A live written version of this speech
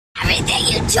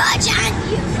everything you touch on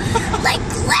you. Like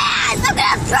glass. I'm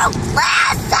gonna throw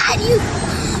glass on you.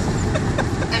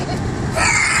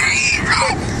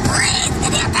 Please,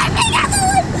 can you let me out the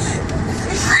wood?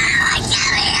 Mama, get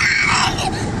me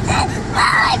out.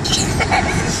 Mama, get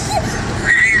me out.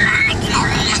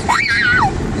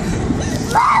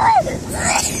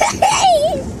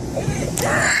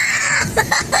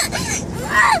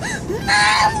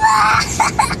 Mama,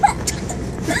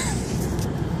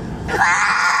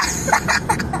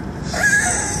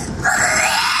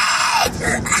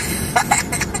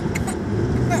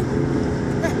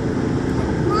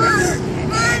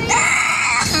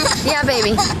 Yeah,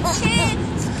 baby.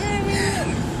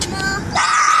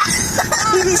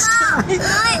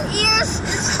 My ears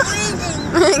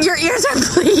bleeding. Your ears are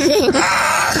bleeding.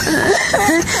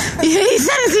 He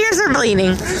said his ears are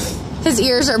bleeding. His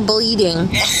ears are bleeding.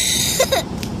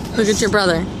 Look at your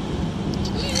brother.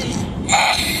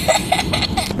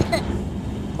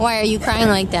 Why are you crying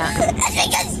like that?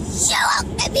 Because you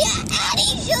won't give me any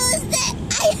shoes that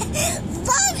I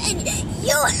love and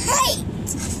you hate.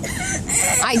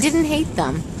 I didn't hate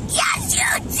them. Yes,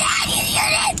 you did. You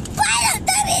didn't buy them.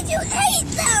 That means you hate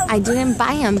them. I didn't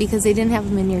buy them because they didn't have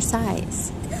them in your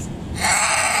size.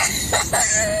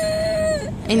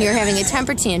 And you're having a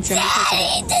temper tantrum because of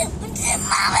it.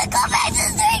 Mama, go back to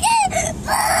drinking.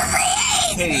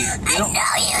 Please. Katie, I know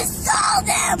you sold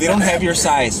them. they don't have your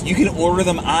size. You can order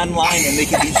them online and they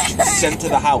can be sent to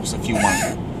the house if you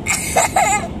want.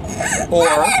 Or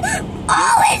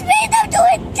Always made them do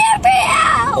it different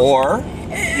house. Or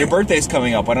your birthday's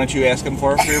coming up. Why don't you ask him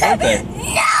for your birthday? No,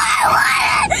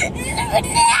 I want it.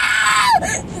 No.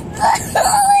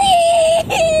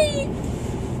 Please.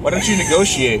 Why don't you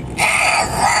negotiate?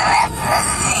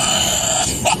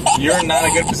 You're not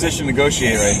in a good position to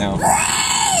negotiate right now.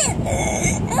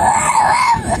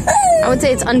 I would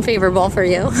say it's unfavorable for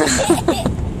you.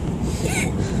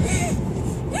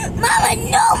 Mama,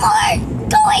 no more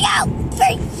going out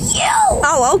for you.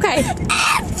 Oh, okay.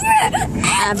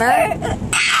 Ever.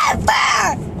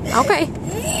 Okay.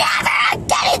 Never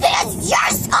again because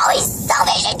you're always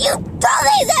selfish and you throw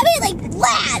things at me like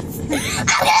glass.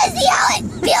 I'm gonna see how it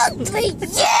feels for you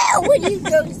when you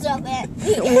throw stuff at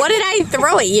me. What did I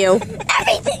throw at you?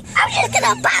 Everything. I'm just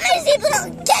gonna promise you that I'll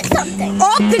get something.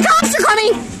 Oh, the cops are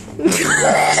coming!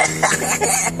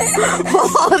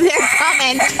 Oh, they're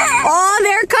coming. Oh,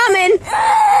 they're coming.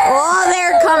 Oh,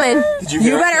 they're coming.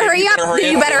 You better hurry up.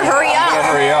 You better hurry up.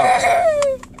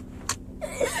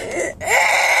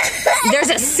 There's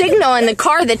a signal in the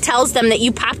car that tells them that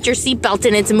you popped your seatbelt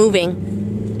and it's moving.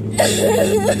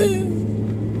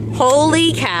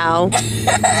 Holy cow.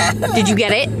 Did you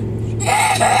get it?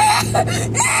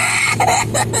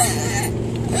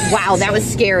 Wow, that was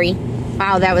scary.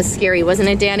 Wow, that was scary, wasn't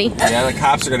it, Daddy? Yeah, the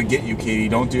cops are going to get you, Katie.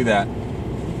 Don't do that.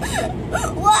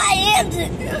 Well, I am to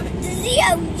see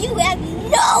how you have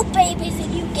no babies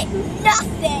and you get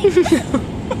nothing.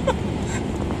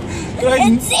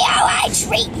 And see how I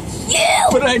treat you.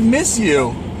 But I miss you.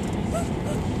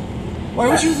 Why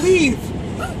would you leave?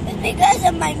 It's because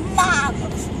of my mom.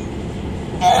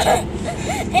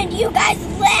 And you guys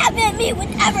laugh at me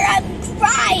whenever I'm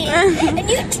crying. And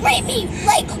you treat me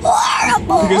like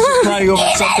horrible. Because you're crying over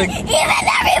something. Even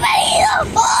everybody in the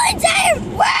whole entire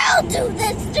world do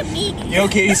this to me. You know,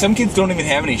 Katie, some kids don't even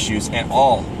have any shoes at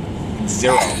all.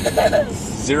 Zero.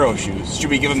 Zero shoes. Should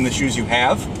we give them the shoes you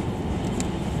have?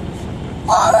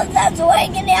 All of them, so I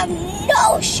can have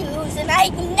no shoes, and I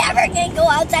never can go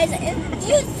outside. And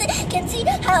you can see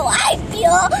how I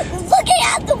feel looking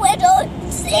out the window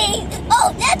and seeing,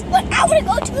 oh, that's what I want to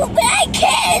go to, but I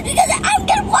can't because I'm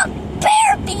going to walk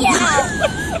bare feet out.